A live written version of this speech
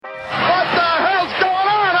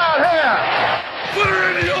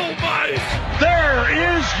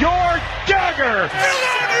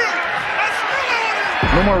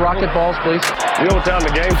No more rocket balls, please. You know what time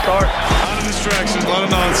the game starts? A lot of distractions, a lot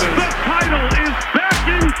of nonsense. The title is back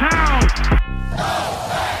in town.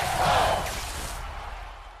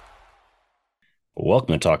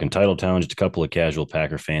 Welcome to Talking Title Town. Just a couple of casual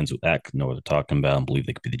Packer fans who know what they're talking about and believe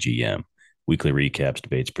they could be the GM. Weekly recaps,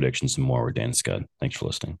 debates, predictions, and more with Dan and Scud. Thanks for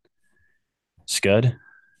listening. Scud,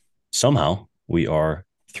 somehow we are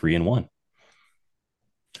 3-1.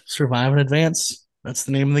 Survive and advance. That's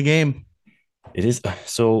the name of the game. It is.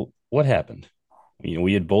 So what happened?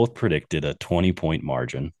 We had both predicted a 20-point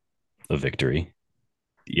margin of victory.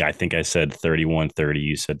 Yeah, I think I said 31-30.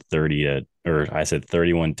 You said 30 or I said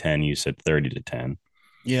 31-10. You said 30-10.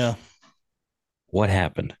 Yeah. What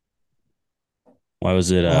happened? Why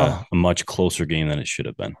was it a much closer game than it should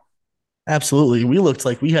have been? Absolutely. We looked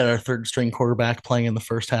like we had our third string quarterback playing in the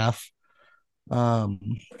first half.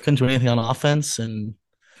 Couldn't do anything on offense, and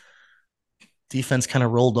defense kind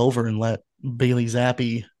of rolled over and let Bailey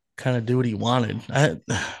Zappi kind of do what he wanted. We're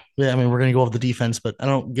going to go over the defense, but I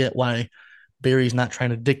don't get why Barry's not trying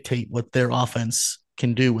to dictate what their offense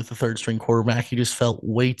can do with the third string quarterback. He just felt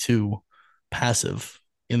way too passive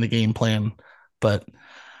in the game plan. But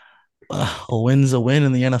a win's a win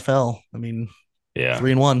in the NFL. I mean,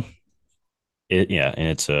 3-1. And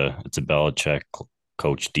it's a Belichick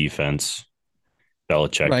coach defense,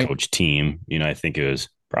 Belichick coach team. I think it was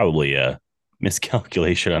probably a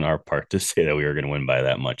miscalculation on our part to say that we were going to win by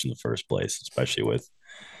that much in the first place, especially with,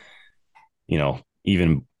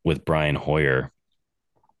 even with Brian Hoyer.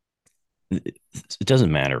 It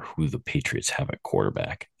doesn't matter who the Patriots have at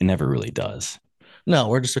quarterback. It never really does. No,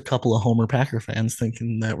 we're just a couple of Homer Packer fans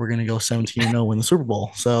thinking that we're going to go 17-0 win the Super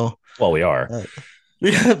Bowl. So, well, we are.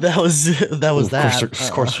 That was that.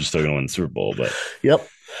 Of course, we're still going to win the Super Bowl, but yep.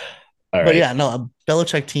 All right. But yeah, no, a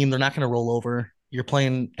Belichick team, they're not going to roll over. You're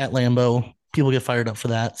playing at Lambeau. People get fired up for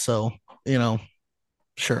that. So,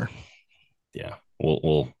 sure. Yeah,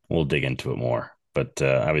 we'll dig into it more. But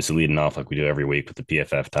obviously, leading off like we do every week with the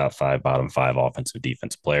PFF top 5, bottom 5 offensive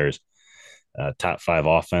defensive players. Top 5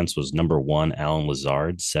 offense was number 1, Allen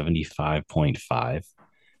Lazard, 75.5.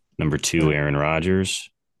 Number 2, Aaron Rodgers.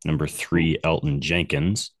 Number 3, Elton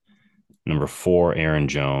Jenkins. Number 4, Aaron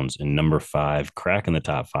Jones. And number 5, cracking the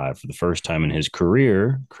top 5 for the first time in his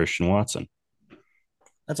career, Christian Watson.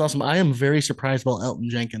 That's awesome. I am very surprised about Elton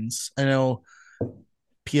Jenkins. I know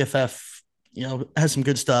PFF, has some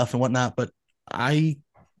good stuff and whatnot, but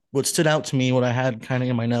what stood out to me, what I had kind of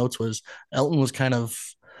in my notes was Elton was kind of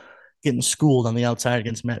getting schooled on the outside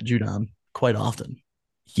against Matt Judon quite often.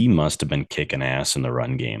 He must have been kicking ass in the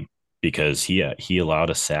run game because he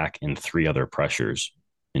allowed a sack in 3 other pressures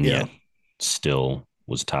and yet still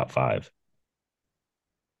was top 5.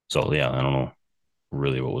 So, yeah, I don't know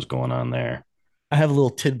really what was going on there. I have a little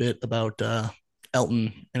tidbit about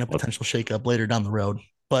Elton and a potential shakeup later down the road.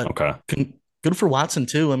 But okay. Good for Watson,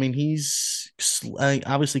 too. I mean, he's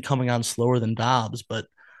obviously coming on slower than Dobbs, but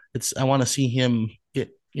I want to see him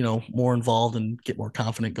get more involved and get more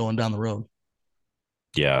confident going down the road.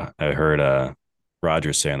 Yeah, I heard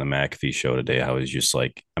Roger say on the McAfee show today how he's just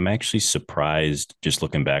like, I'm actually surprised just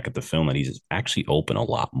looking back at the film that he's actually open a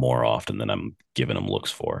lot more often than I'm giving him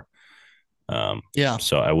looks for.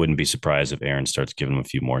 So I wouldn't be surprised if Aaron starts giving him a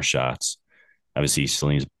few more shots. Obviously, he still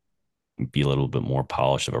needs to be a little bit more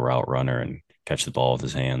polished of a route runner and catch the ball with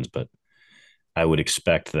his hands, but I would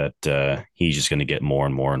expect that he's just going to get more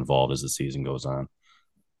and more involved as the season goes on.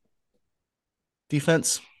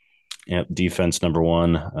 Defense. Yep, defense number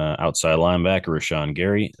 1, outside linebacker Rashawn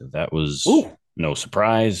Gary. That was no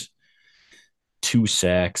surprise. 2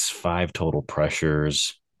 sacks, 5 total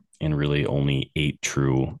pressures, and really only 8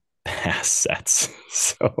 true pass sets.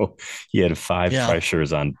 So he had 5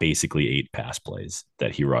 pressures on basically 8 pass plays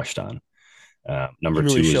that he rushed on. Number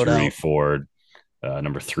 2 is Rudy Ford.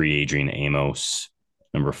 Number 3, Adrian Amos.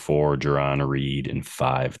 Number 4, Jerron Reed. And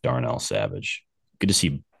 5, Darnell Savage. Good to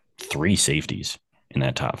see 3 safeties in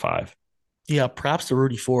that top 5. Yeah, props to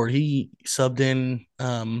Rudy Ford. He subbed in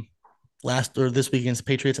this week against the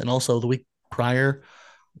Patriots and also the week prior.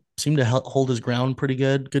 Seemed to hold his ground pretty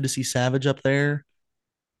good. Good to see Savage up there.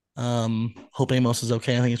 Hope Amos is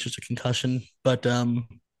okay. I think it's just a concussion. But,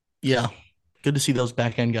 good to see those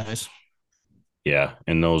back end guys. Yeah,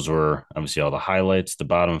 and those were obviously all the highlights. The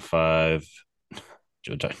bottom 5,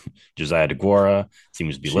 Josiah DeGuara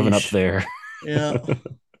seems to be living up there. Yeah.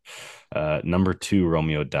 Number 2,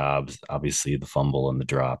 Romeo Dobbs. Obviously, the fumble and the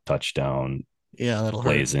drop touchdown. Yeah, that'll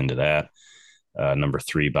plays hurt. into that. Number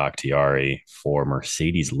 3, Bakhtiari. 4,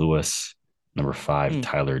 Mercedes Lewis. Number 5,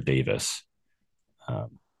 Tyler Davis.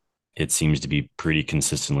 It seems to be pretty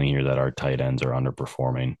consistently here that our tight ends are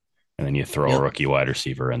underperforming. And then you throw a Yep. rookie wide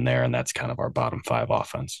receiver in there, and that's kind of our bottom five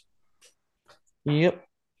offense. Yep.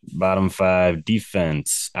 Bottom five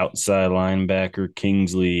defense, outside linebacker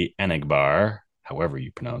Kingsley Enigbar, however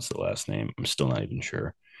you pronounce the last name. I'm still not even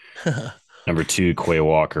sure. Number 2, Quay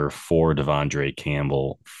Walker. 4, Devondre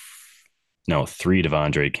Campbell. No, 3,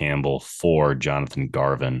 Devondre Campbell. 4, Jonathan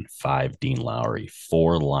Garvin. 5, Dean Lowry.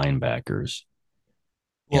 4 linebackers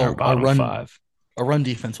in our Well, bottom five. our run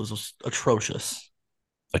defense was atrocious.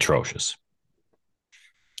 Atrocious.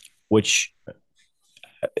 Which,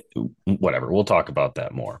 whatever, we'll talk about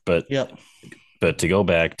that more. But Yep. But to go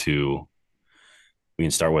back to, we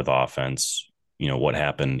can start with offense. What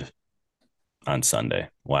happened on Sunday?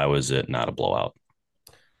 Why was it not a blowout?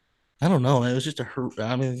 I don't know. It was just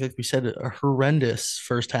like we said, a horrendous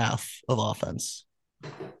first half of offense.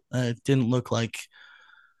 It didn't look like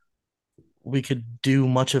we could do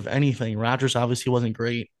much of anything. Rodgers obviously wasn't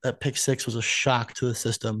great. That pick six was a shock to the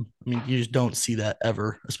system. I mean, you just don't see that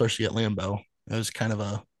ever, especially at Lambeau. It was kind of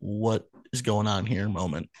a what is going on here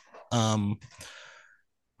moment.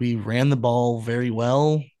 We ran the ball very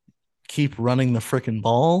well, keep running the freaking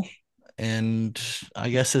ball. And I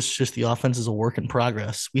guess it's just the offense is a work in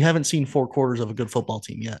progress. We haven't seen 4 quarters of a good football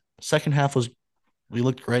team yet. Second half we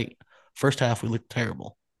looked great. First half, we looked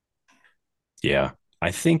terrible. Yeah.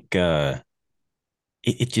 I think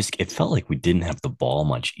it felt like we didn't have the ball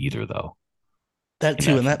much either, though. That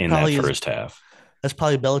too, and that in probably that first half. That's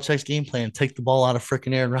probably Belichick's game plan. Take the ball out of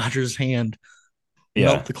freaking Aaron Rodgers' hand,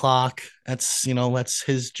 milk the clock. That's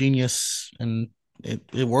his genius, and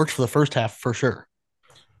it worked for the first half for sure.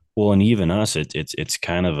 Well, and even us, it's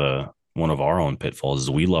kind of one of our own pitfalls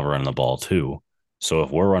is we love running the ball too. So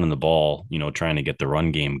if we're running the ball, trying to get the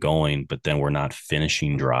run game going, but then we're not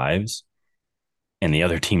finishing drives, and the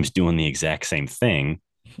other team's doing the exact same thing,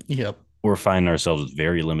 yep, we're finding ourselves with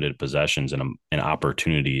very limited possessions and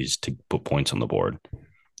opportunities to put points on the board.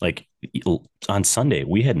 Like on Sunday,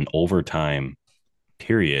 we had an overtime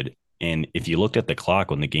period, and if you looked at the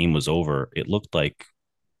clock when the game was over, it looked like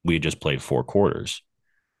we had just played 4 quarters.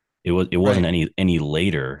 It wasn't any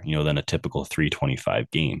later, than a typical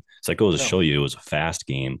 3:25 game. So that goes to show you it was a fast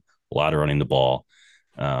game, a lot of running the ball,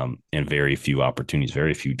 and very few opportunities,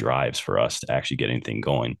 very few drives for us to actually get anything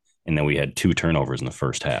going. And then we had 2 turnovers in the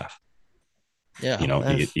first half. Yeah,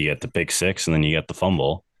 you get the pick six, and then you get the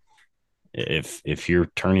fumble. If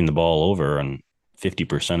you're turning the ball over on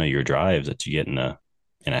 50% of your drives that you get in a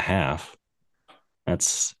half,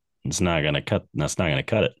 that's not going to cut. That's not going to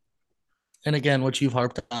cut it. And again, what you've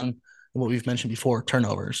harped on and what we've mentioned before,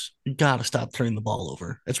 turnovers. You got to stop turning the ball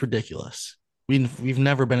over. It's ridiculous. We've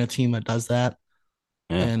never been a team that does that.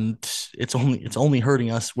 Yeah. And it's only hurting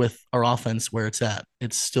us with our offense where it's at.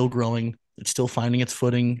 It's still growing. It's still finding its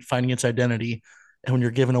footing, finding its identity. And when you're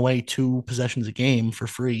giving away 2 possessions a game for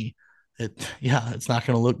free, it's not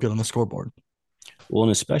going to look good on the scoreboard. Well,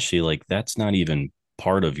 and especially like that's not even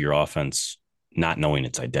part of your offense not knowing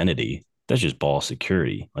its identity. That's just ball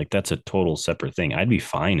security. Like that's a total separate thing. I'd be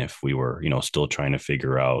fine if we were, still trying to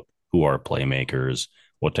figure out who are playmakers,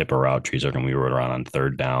 what type of route trees are going to be run on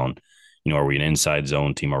third down. Are we an inside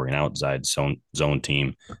zone team? Are we an outside zone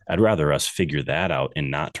team? I'd rather us figure that out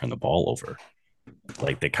and not turn the ball over.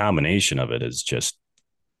 Like the combination of it is just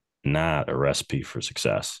not a recipe for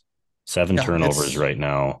success. 7 turnovers right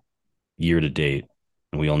now, year to date,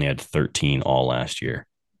 and we only had 13 all last year.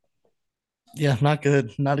 Yeah, not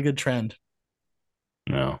good. Not a good trend.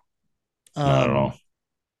 No, not at all.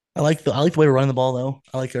 I like the way we're running the ball though.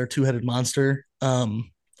 I like our 2-headed monster. I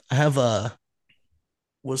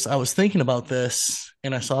was thinking about this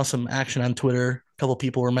and I saw some action on Twitter. A couple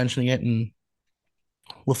people were mentioning it, and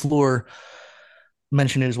LaFleur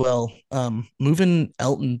mentioned it as well. Moving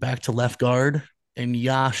Elton back to left guard and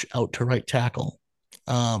Yash out to right tackle.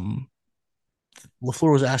 LaFleur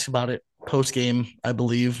was asked about it post game, I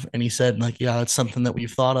believe, and he said, yeah, it's something that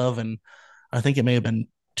we've thought of. And I think it may have been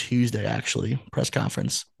Tuesday, actually, press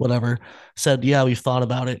conference, whatever, said, yeah, we've thought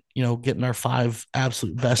about it, getting our 5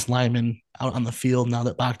 absolute best linemen out on the field now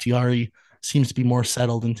that Bakhtiari seems to be more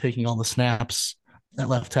settled and taking all the snaps at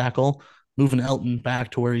left tackle, moving Elton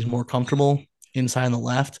back to where he's more comfortable inside on the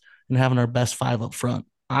left, and having our best 5 up front.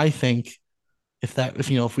 I think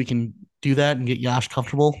if we can do that and get Yash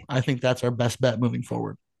comfortable, I think that's our best bet moving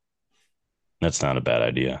forward. That's not a bad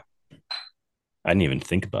idea. I didn't even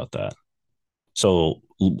think about that. So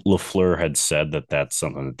LaFleur had said that that's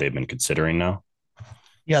something that they've been considering now?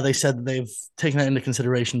 Yeah, they said that they've taken that into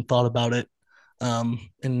consideration, thought about it, and,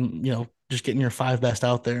 just getting your 5 best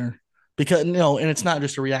out there. Because, and it's not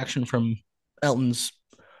just a reaction from Elton's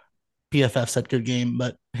PFF said good game,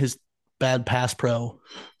 but his bad pass pro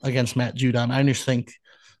against Matt Judon. I just think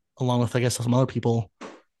along with I guess some other people,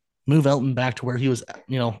 move Elton back to where he was.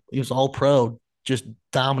 He was all pro, just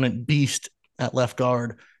dominant beast at left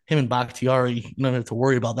guard. Him and Bakhtiari, you don't have to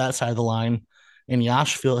worry about that side of the line. And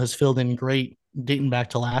has filled in great dating back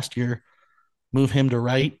to last year. Move him to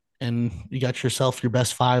right, and you got yourself your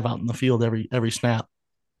best five out in the field every snap.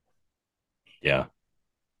 Yeah,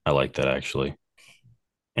 I like that actually.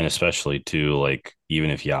 And especially too, like even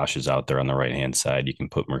if Yash is out there on the right hand side, you can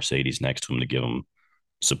put Mercedes next to him to give him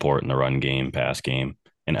support in the run game, pass game,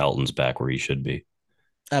 and Elton's back where he should be.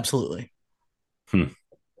 Absolutely. Hmm.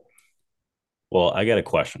 Well, I got a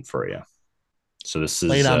question for you. So this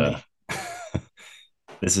Lay it is on me.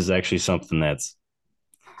 this is actually something that's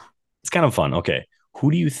it's kind of fun. Okay, who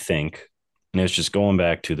do you think? And it's just going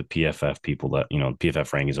back to the PFF people that PFF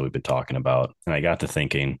rankings that we've been talking about, and I got to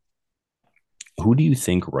thinking, who do you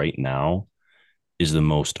think right now is the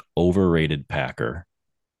most overrated Packer,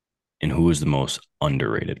 and who is the most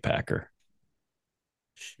underrated Packer?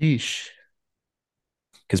 Sheesh.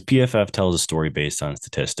 Because PFF tells a story based on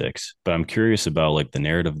statistics, but I'm curious about like the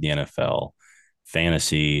narrative of the NFL,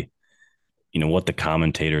 fantasy, what the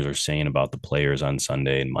commentators are saying about the players on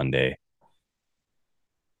Sunday and Monday.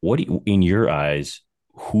 In your eyes,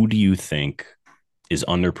 who do you think is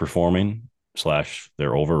underperforming slash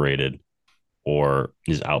they're overrated or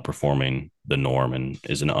is outperforming the norm and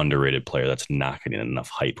is an underrated player that's not getting enough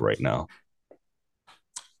hype right now?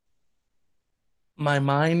 My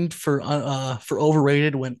mind for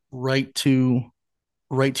overrated went right to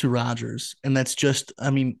Rodgers, and that's just.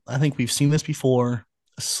 I mean, I think we've seen this before.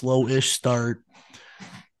 A slow-ish start.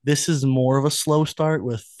 This is more of a slow start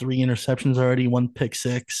with 3 interceptions already, 1 pick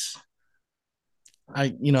 6.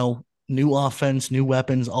 New offense, new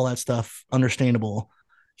weapons, all that stuff, understandable.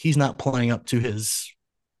 He's not playing up to his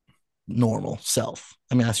normal self.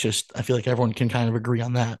 I mean, I feel like everyone can kind of agree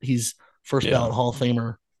on that. He's first Yeah. ballot Hall of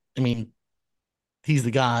Famer. I mean, he's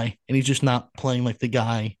the guy, and he's just not playing like the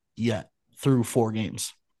guy yet through 4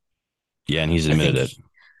 games. Yeah, and he's I admitted think, it.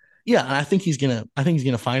 yeah, and I think he's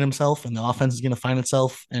gonna find himself, and the offense is gonna find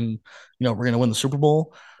itself, and we're gonna win the Super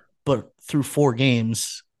Bowl. But through 4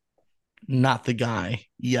 games, not the guy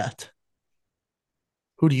yet.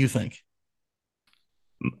 Who do you think?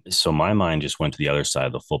 So my mind just went to the other side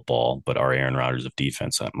of the football, but our Aaron Rodgers of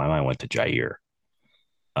defense, my mind went to Jair.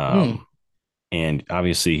 Hmm. Um, and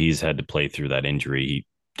obviously he's had to play through that injury. He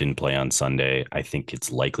didn't play on Sunday. I think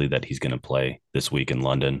it's likely that he's going to play this week in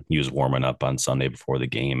London. He was warming up on Sunday before the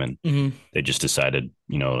game, and Mm-hmm. they just decided,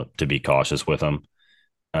 to be cautious with him.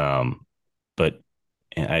 Um, but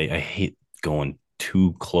I hate going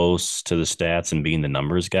too close to the stats and being the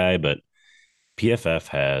numbers guy, but PFF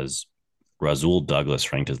has Rasul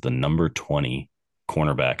Douglas ranked as the number 20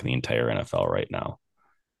 cornerback in the entire NFL right now.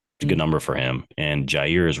 It's a good number for him. And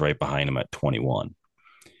Jair is right behind him at 21.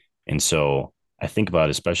 And so I think about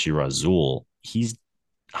especially Rasul, he's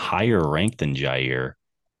higher ranked than Jair,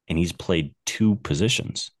 and he's played 2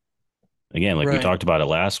 positions. Again, like we Right. talked about it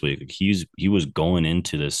last week, he was going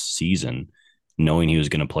into this season knowing he was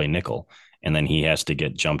going to play nickel, and then he has to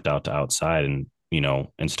get jumped out to outside and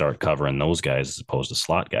and start covering those guys as opposed to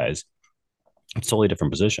slot guys. It's a totally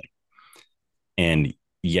different position, and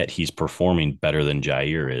yet he's performing better than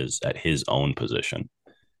Jair is at his own position.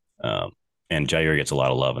 Um, and Jair gets a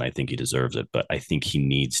lot of love, and I think he deserves it. But I think he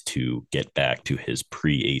needs to get back to his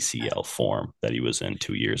pre-ACL form that he was in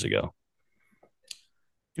 2 years ago.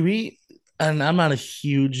 Do we? And I'm not a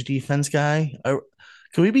huge defense guy.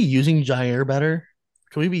 Could we be using Jair better?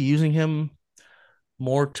 Could we be using him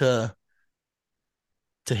more to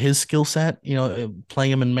his skill set?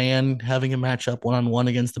 Playing him in man, having him match up 1-on-1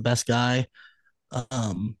 against the best guy,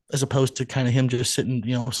 as opposed to kind of him just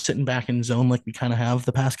sitting back in zone like we kind of have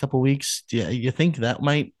the past couple of weeks. Do you think that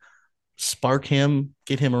might spark him,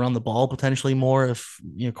 get him around the ball potentially more if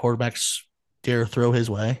quarterbacks dare throw his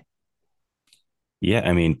way? Yeah,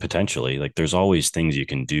 I mean, potentially. Like, there's always things you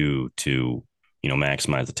can do to,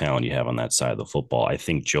 maximize the talent you have on that side of the football. I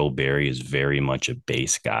think Joe Barry is very much a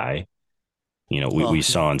base guy. We Oh,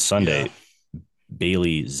 saw on yeah, Sunday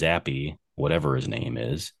Bailey Zappi, whatever his name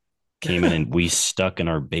is, came in and we stuck in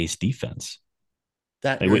our base defense.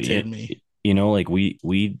 that Like irritated me. like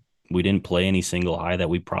we didn't play any single high that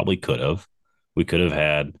we probably could have. We could have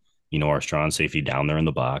had, our strong safety down there in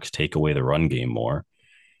the box, take away the run game more.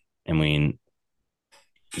 I mean,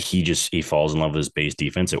 he falls in love with his base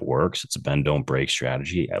defense. It works. It's a bend don't break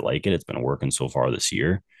strategy. I like it. It's been working so far this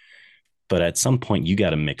year. But at some point you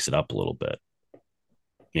got to mix it up a little bit,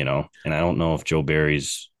 And I don't know if Joe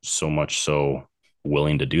Barry's so much so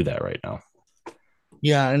willing to do that right now.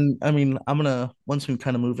 Yeah, and I mean, I'm gonna once we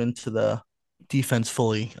kind of move into the defense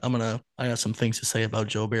fully. I got some things to say about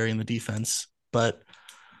Joe Barry and the defense, but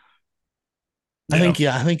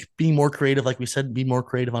Yeah. I think being more creative, like we said, be more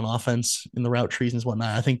creative on offense in the route trees and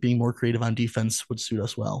whatnot. I think being more creative on defense would suit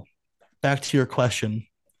us well. Back to your question,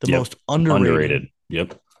 the Yep. most underrated.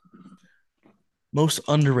 Yep. Most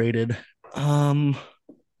underrated. I'm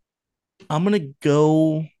gonna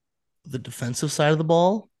go the defensive side of the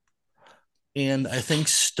ball, and I think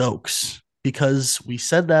Stokes, because we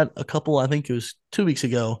said that a couple, I think it was 2 weeks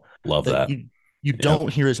ago, Love that that. you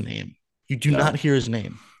don't hear his name. You do No. not hear his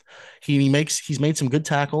name. He's made some good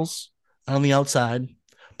tackles on the outside,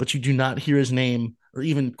 but you do not hear his name or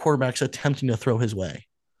even quarterbacks attempting to throw his way.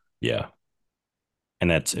 Yeah. And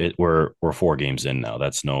that's it. We're 4 games in now.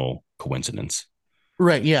 That's no coincidence.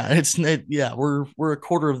 Right? Yeah, yeah. We're a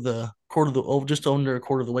just under a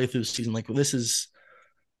quarter of the way through the season. Like this is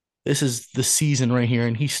the season right here,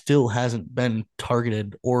 and he still hasn't been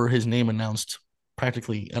targeted or his name announced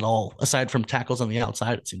practically at all, aside from tackles on the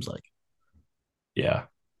outside. It seems like. Yeah.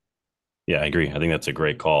 Yeah, I agree. I think that's a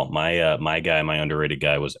great call. My underrated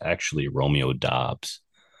guy was actually Romeo Dobbs,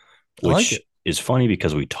 I like which it. is funny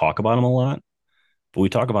because we talk about him a lot, but we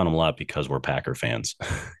talk about him a lot because we're Packer fans.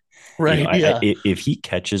 Right? Yeah. If he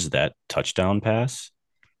catches that touchdown pass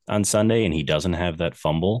on Sunday and he doesn't have that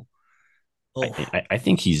fumble, Oh, I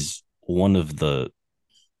think he's one of the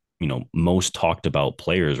most talked about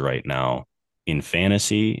players right now in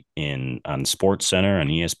fantasy, in on Sports Center, on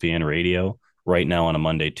ESPN radio, right now on a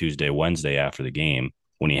Monday, Tuesday, Wednesday after the game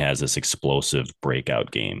when he has this explosive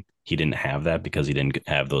breakout game. He didn't have that because he didn't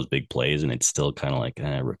have those big plays, and it's still kind of like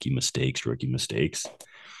rookie mistakes.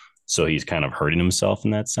 So he's kind of hurting himself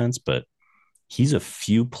in that sense, but he's a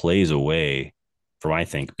few plays away from, I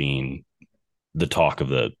think, being the talk of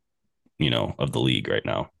the league right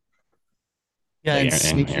now. yeah, Like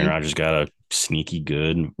and Aaron Rodgers got a sneaky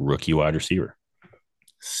good rookie wide receiver.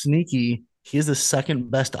 sneaky. He is the second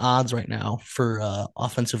best odds right now for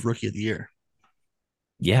offensive rookie of the year,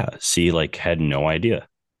 Yeah. See, like had no idea.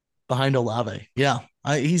 behind Olave. Yeah,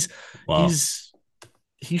 Wow. he's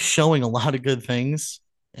he's showing a lot of good things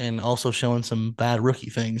and also showing some bad rookie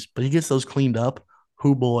things. But he gets those cleaned up.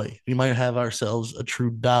 Who boy, we might have ourselves a true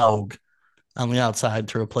dog on the outside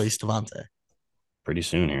to replace Devontae. Pretty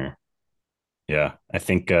soon here. Yeah. I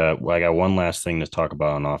think I got one last thing to talk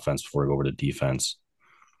about on offense before we go over to defense.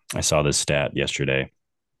 I saw this stat yesterday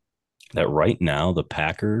that right now the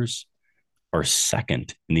Packers are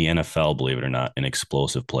second in the NFL, believe it or not, in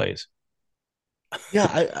explosive plays. Yeah,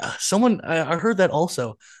 I heard that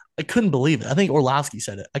also. I couldn't believe it. I think Orlovsky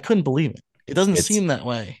said it. I couldn't believe it. It doesn't It's seem that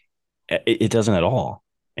way. it doesn't at all.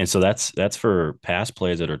 And so that's for pass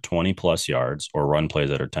plays that are 20 plus yards or run plays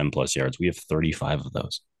that are 10 plus yards. We have 35 of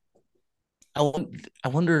those. I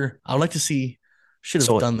wonder. I would like to see. Should have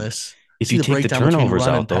So done this. if See you the take the breakdown between turnovers run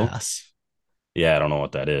out and though, pass. yeah, I don't know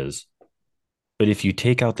what that is. But if you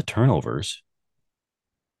take out the turnovers,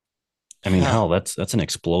 I mean, Yeah, hell, that's an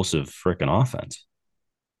explosive freaking offense.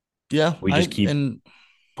 yeah. We just keep punching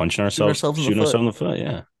Shooting ourselves, ourselves in the shooting ourselves foot. in the foot.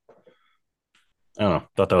 Yeah. I don't know.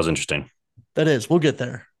 Thought that was interesting. That is. We'll get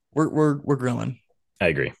there. We're growing. I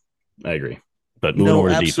agree. I agree. But moving No, over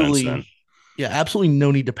to defense then. absolutely. Yeah, absolutely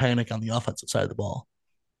no need to panic on the offensive side of the ball.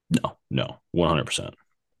 No, 100%.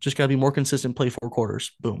 Just got to be more consistent, play 4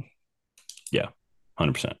 quarters. Boom. Yeah,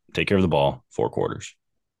 100%. Take care of the ball, 4 quarters.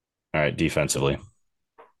 All right, defensively.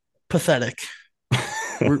 Pathetic.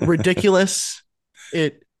 Ridiculous.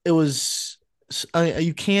 It was.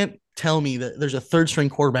 You can't tell me that there's a third string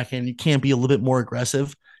quarterback and you can't be a little bit more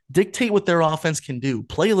aggressive. Dictate what their offense can do.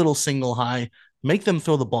 Play a little single high. Make them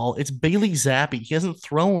throw the ball. It's Bailey Zappi. He hasn't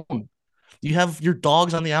thrown. You have your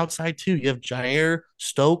dogs on the outside too. You have Jair,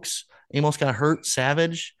 Stokes, Amos got hurt,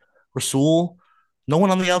 Savage, Rasul. No one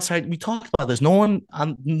on the outside. We talked about this. None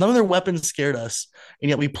of their weapons scared us, and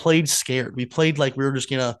yet we played scared. We played like we were just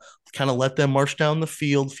gonna kind of let them march down the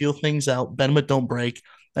field, feel things out, bend but don't break.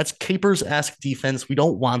 That's Capers-esque defense. We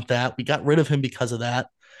don't want that. We got rid of him because of that.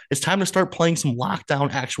 It's time to start playing some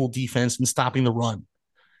lockdown actual defense and stopping the run.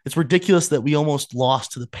 It's ridiculous that we almost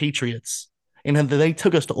lost to the Patriots and they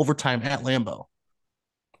took us to overtime at Lambeau.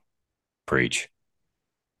 Preach.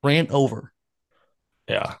 Ran over.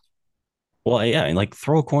 Yeah. Well, yeah, and like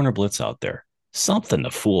throw a corner blitz out there. Something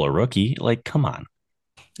to fool a rookie. Like, come on.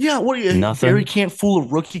 Yeah, what do you Nothing. Barry can't fool a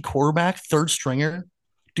rookie quarterback, third stringer.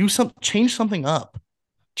 Change something up.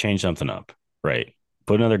 Change something up. Right.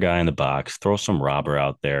 Put another guy in the box. Throw some robber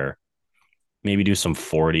out there. Maybe do some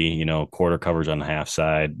 40, quarter coverage on the half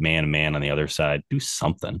side, man to man on the other side. Do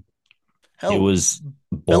something. Hell, It was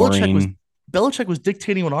boring. Belichick was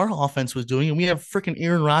dictating what our offense was doing, and we have freaking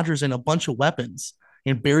Aaron Rodgers and a bunch of weapons.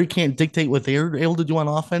 and Barry can't dictate what they're able to do on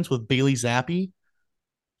offense with Bailey Zappi.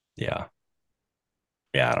 Yeah.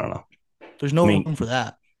 Yeah, I don't know. There's I no mean, room for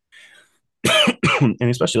that. and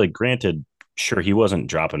especially like granted, sure, he wasn't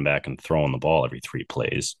dropping back and throwing the ball every 3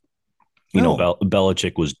 plays. No.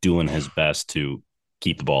 Belichick was doing his best to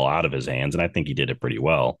keep the ball out of his hands, and I think he did it pretty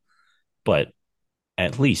well. But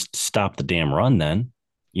at least stop the damn run then.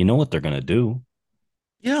 You know what they're going to do.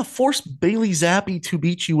 Yeah, force Bailey Zappi to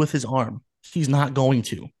beat you with his arm. He's not going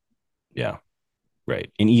to. Yeah, right.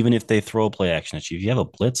 And even if they throw a play action at you, if you have a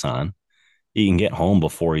blitz on, he can get home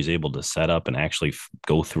before he's able to set up and actually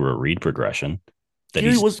go through a read progression that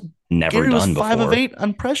Gary he's was never Gary was done 5 of before. 8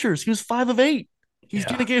 on pressures. He was 5 of 8. He's Yeah,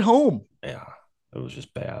 gonna get home. yeah, it was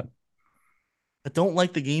just bad. I don't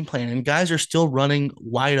like the game plan, and guys are still running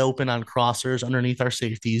wide open on crossers underneath our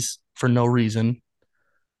safeties for no reason.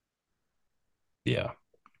 Yeah,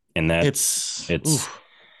 and that It's it's oof.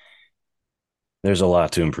 there's a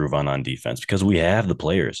lot to improve on defense because we have the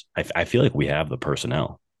players. I feel like we have the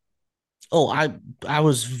personnel. Oh, I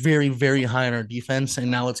was very, very high on our defense, and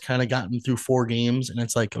now it's kind of gotten through 4 games, and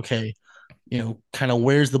it's like, okay, kind of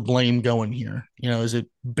where's the blame going here? Is it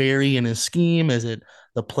Barry and his scheme? Is it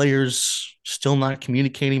the players still not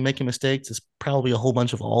communicating, making mistakes? It's probably a whole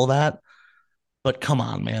bunch of all of that. But come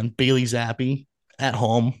on, man, Bailey Zappi at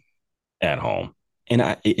home. At home.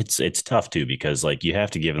 And it's tough too because like you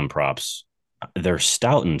have to give them props. They're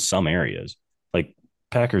stout in some areas. Like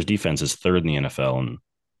Packers defense is third in the NFL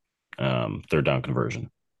in third down conversion.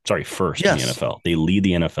 Sorry, first in the Yes, NFL. They lead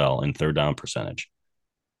the NFL in third down percentage,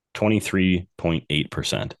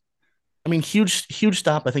 23.8%. I mean, huge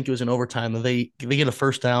stop. I think it was in overtime. They get a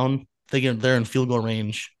first down. They're in field goal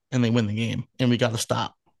range and they win the game. And we got to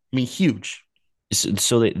stop. I mean, huge.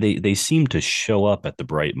 So they seem to show up at the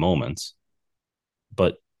bright moments,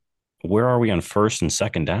 but where are we on first and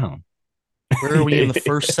second down? Where are we in the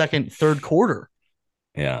first, second, third quarter?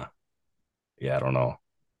 Yeah. Yeah, I don't know.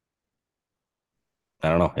 I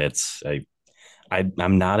don't know.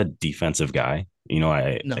 I'm not a defensive guy. No,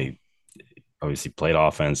 I obviously played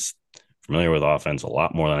offense, familiar with offense a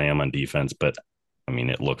lot more than I am on defense. But I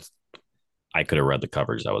mean, I could have read the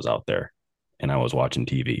coverage that was out there, and I was watching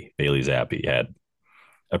TV. Bailey Zappi had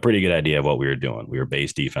a pretty good idea of what we were doing. We were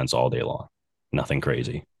base defense all day long, nothing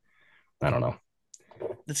crazy. I don't know.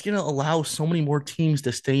 it's going to allow so many more teams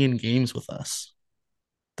to stay in games with us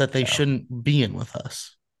that they Yeah. shouldn't be in with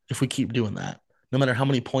us if we keep doing that. No matter how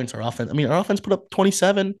many points our offense. I mean, our offense put up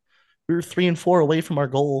 27. We were 3-4 away from our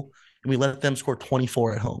goal, and we let them score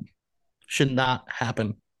 24 at home. Should not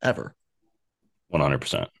happen ever.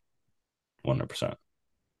 100%. 100%.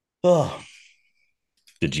 Oh,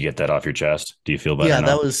 Did you get that off your chest? Do you feel better yeah,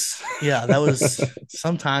 now? that was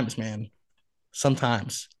sometimes, man.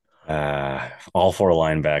 Sometimes. All 4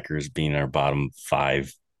 linebackers being our bottom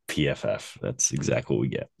 5 PFF. That's exactly what we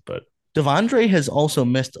get. But Devondre has also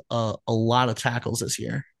missed a lot of tackles this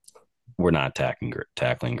year. we're not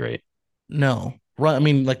tackling great. No. Run, I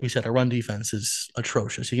mean, like we said, our run defense is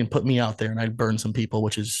atrocious. You can put me out there and I'd burn some people,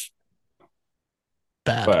 which is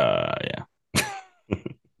bad. Yeah.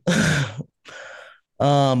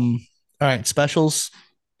 All right, specials.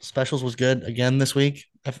 Specials was good again this week.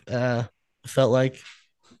 Felt like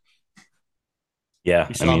Yeah. we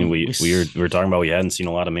I saw mean, him. we were talking about we hadn't seen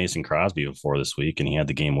a lot of Mason Crosby before this week, and he had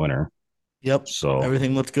the game winner. Yep, So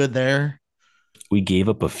everything looked good there. we gave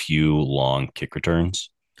up a few long kick returns.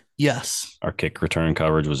 Yes, Our kick return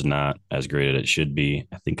coverage was not as great as it should be.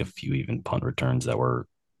 I think a few even punt returns that were,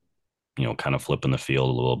 kind of flipping the field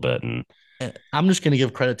a little bit. And I'm just going to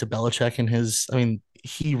give credit to Belichick and his. I mean,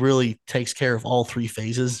 he really takes care of all 3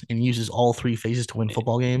 phases and uses all 3 phases to win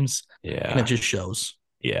football games, and it yeah, just shows.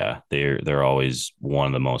 yeah, they're always one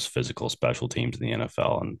of the most physical special teams in the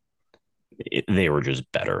NFL, and they were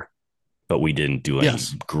just better. But we didn't do any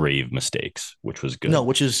Yes, grave mistakes, which was no, good.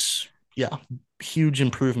 which is huge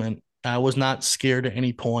improvement. I was not scared at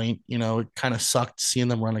any point. It kind of sucked seeing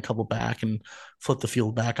them run a couple back and flip the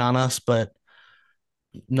field back on us, but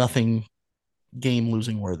nothing game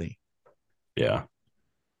losing worthy. Yeah.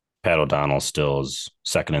 Pat O'Donnell still is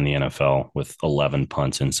second in the NFL with 11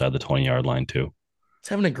 punts inside the 20-yard line, too. It's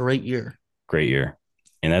having a great year. Great year.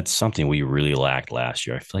 And that's something we really lacked last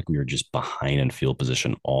year. I feel like we were just behind in field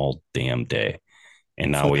position all damn day. And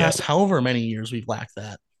For now the we have, past however many years, we've lacked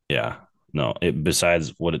that. yeah, no,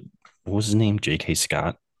 besides what was his name? J.K.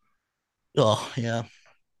 Scott. Oh, yeah.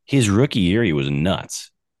 His rookie year, he was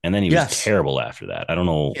nuts. And then he was Yes. terrible after that. I don't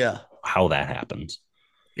know Yeah. how that happens.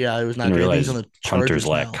 Yeah. It was not Didn't good. I think he's realize on the punters Chargers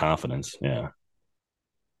lack now. confidence. Yeah.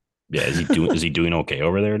 Yeah. Is he doing okay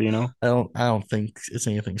over there? Do you know? I don't think it's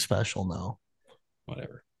anything special. No.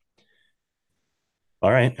 Whatever.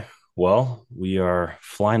 All right. Well, we are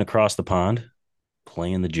flying across the pond,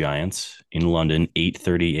 playing the Giants in London,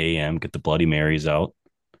 8:30 a.m. Get the Bloody Marys out.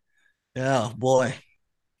 Yeah, boy.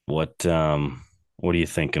 What are you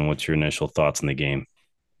thinking? What's your initial thoughts on the game?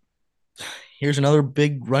 Here's another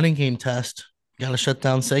big running game test. Got to shut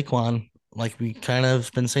down Saquon, like we kind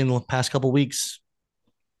of been saying the past couple weeks.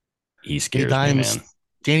 He Danny scares me, Dimes, man.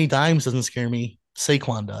 Danny Dimes doesn't scare me.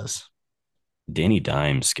 Saquon does. Danny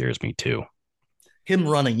Dimes scares me too. Him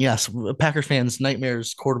running, yes. Packers fans'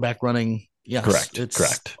 nightmares. Quarterback running, yes. Correct. It's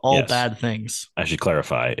Correct. all Yes. bad things. I should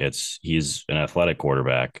clarify. He's an athletic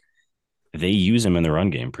quarterback. They use him in the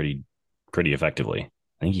run game pretty effectively.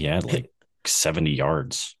 I think he had like 70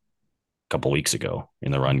 yards a couple weeks ago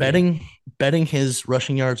in the run game. Betting his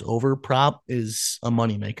rushing yards over prop is a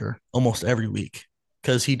moneymaker almost every week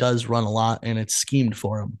because he does run a lot and it's schemed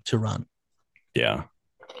for him to run. Yeah.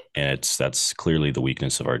 And that's clearly the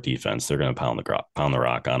weakness of our defense. They're going to pound the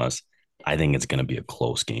rock on us. I think it's going to be a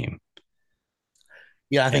close game.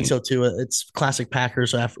 Yeah, I think And so too. It's classic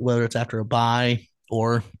Packers, whether it's after a bye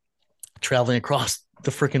or traveling across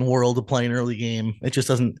the freaking world to play an early game. It just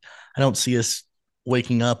doesn't, I don't see us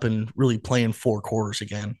waking up and really playing four quarters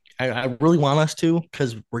again. I really want us to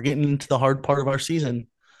because we're getting into the hard part of our season.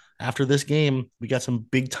 After this game, we got some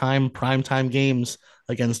big time, prime time games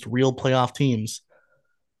against real playoff teams.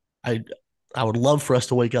 I I would love for us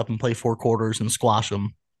to wake up and play four quarters and squash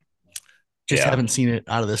them. Just yeah, haven't seen it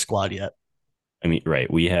out of this squad yet. I mean,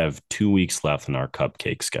 right. We have 2 weeks left in our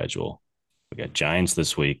cupcake schedule. We got Giants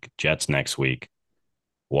this week, Jets next week,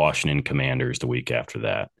 Washington Commanders the week after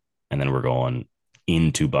that. And then we're going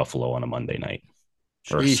into Buffalo on a Monday night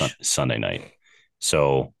or Sunday night.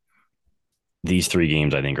 So these 3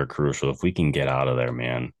 games I think are crucial. If we can get out of there,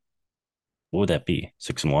 man, what would that be?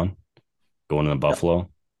 6-1 going to Buffalo.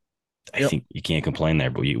 I think you can't complain there,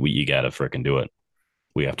 but you got to freaking do it.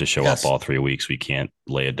 We have to show up all 3 weeks. We can't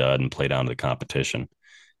lay a dud and play down to the competition.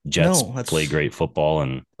 Jets play great football,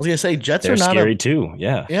 and I was gonna say Jets they're are not scary too.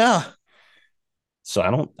 Yeah, yeah. So I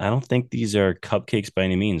don't think these are cupcakes by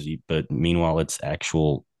any means. But meanwhile, it's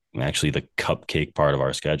actually the cupcake part of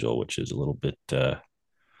our schedule, which is a little bit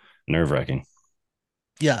nerve wracking.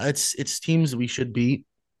 Yeah, it's teams we should beat.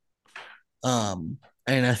 And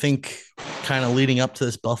I think kind of leading up to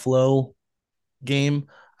this Buffalo game,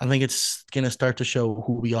 I think it's going to start to show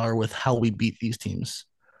who we are with how we beat these teams.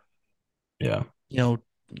 Yeah. You know,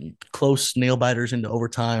 close nail biters into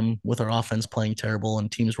overtime with our offense playing terrible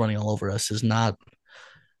and teams running all over us is not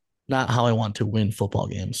how I want to win football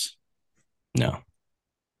games. No,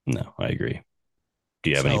 I agree. Do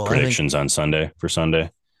you have any predictions on Sunday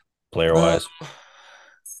player wise?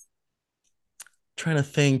 Trying to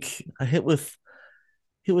think. I hit with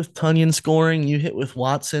Tunyon scoring. You hit with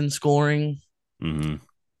Watson scoring. Mm-hmm.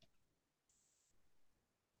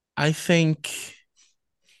 I think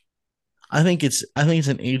it's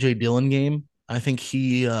an AJ Dillon game. I think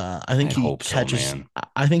he catches. So,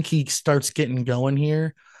 I think he starts getting going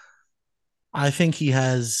here. I think he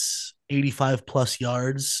has 85 plus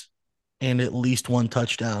yards and at least one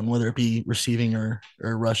touchdown, whether it be receiving or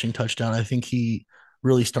rushing touchdown. I think he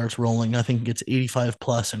really starts rolling. I think he gets 85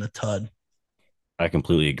 plus and a tud. I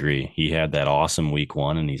completely agree. He had that awesome week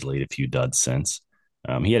 1 and he's laid a few duds since.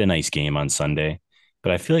 He had a nice game on Sunday,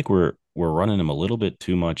 but I feel like we're running him a little bit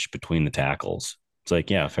too much between the tackles. It's like,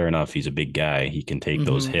 yeah, fair enough. He's a big guy. He can take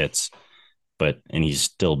those hits, and he's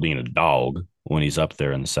still being a dog when he's up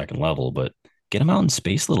there in the second level, but get him out in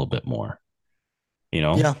space a little bit more,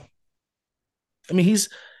 Yeah. I mean,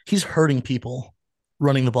 he's hurting people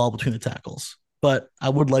running the ball between the tackles, but I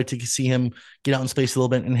would like to see him get out in space a little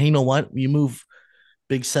bit. And hey, you know what? You move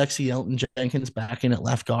big, sexy Elton Jenkins back in at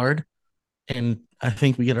left guard, and I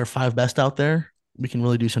think we get our 5 best out there. We can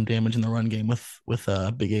really do some damage in the run game with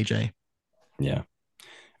big AJ. Yeah.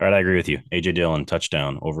 All right, I agree with you. AJ Dillon,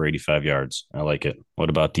 touchdown, over 85 yards. I like it. What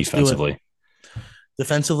about defensively?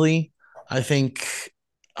 Defensively, I think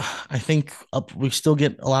we still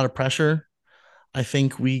get a lot of pressure. I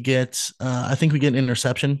think we get an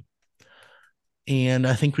interception, and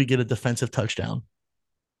I think we get a defensive touchdown.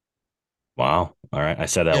 Wow. All right. I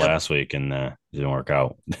said that last week and it didn't work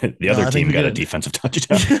out. The other team got a defensive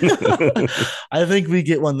touchdown. I think we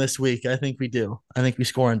get one this week. I think we do. I think we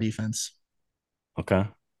score on defense. Okay.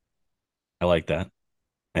 I like that.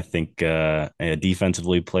 I think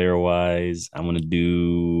defensively, player wise, I'm going to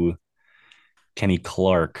do Kenny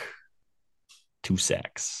Clark, 2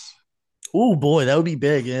 sacks. Oh boy, that would be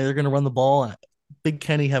big. Yeah, they're going to run the ball. Big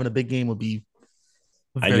Kenny having a big game would be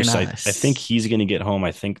very nice. I think he's going to get home.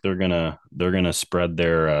 I think they're gonna spread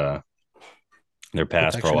their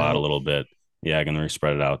pass pro out a little bit. Yeah, going to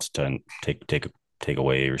spread it out to take take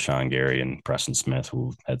away Rashawn Gary and Preston Smith,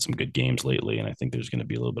 who've had some good games lately. And I think there's going to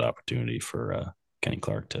be a little bit of opportunity for Kenny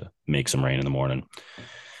Clark to make some rain in the morning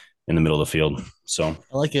in the middle of the field. So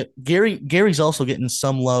I like it. Gary's also getting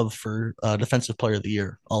some love for defensive player of the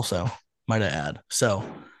year also, might I add. So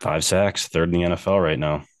 5 sacks, third in the NFL right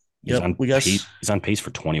now. He's on pace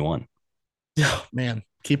for 21. Yeah, man.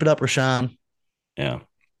 Keep it up, Rashawn. Yeah.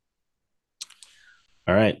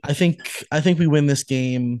 All right. I think we win this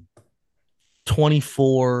game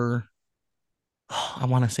 24. I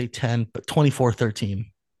want to say 10, but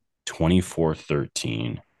 24-13.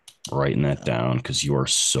 24-13. Writing that down because you are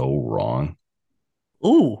so wrong.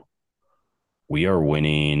 Ooh. We are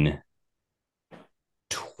winning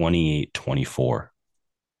 28-24.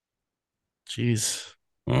 Jeez.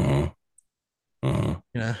 Uh-huh.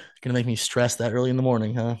 Yeah, gonna make me stress that early in the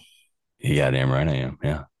morning, huh? Yeah, damn right I am.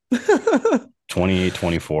 Yeah.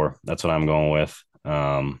 28-24. That's what I'm going with.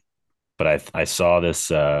 But I saw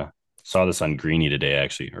this on Greeny today,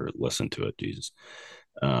 actually, or listened to it. Jesus.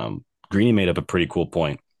 Greeny made up a pretty cool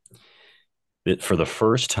point that for the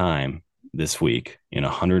first time this week in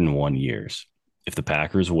 101 years, if the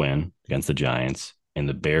Packers win against the Giants and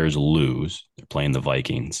the Bears lose, they're playing the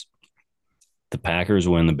Vikings. The Packers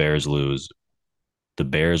win, the Bears lose. The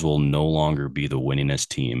Bears will no longer be the winningest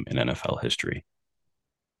team in NFL history.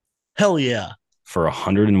 Hell yeah. For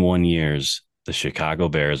 101 years, the Chicago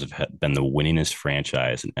Bears have been the winningest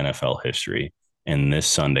franchise in NFL history. And this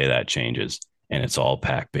Sunday that changes. And it's all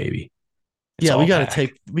Pack, baby. Yeah, we gotta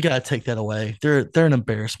take that away. They're an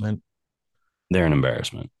embarrassment. They're an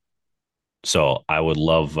embarrassment. So I would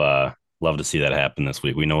love to see that happen this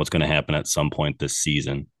week. We know it's going to happen at some point this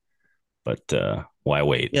season, but why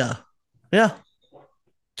wait? Yeah.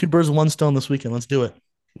 2 birds with 1 stone this weekend. Let's do it.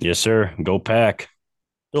 Yes, sir. Go Pack.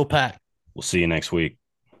 Go Pack. We'll see you next week.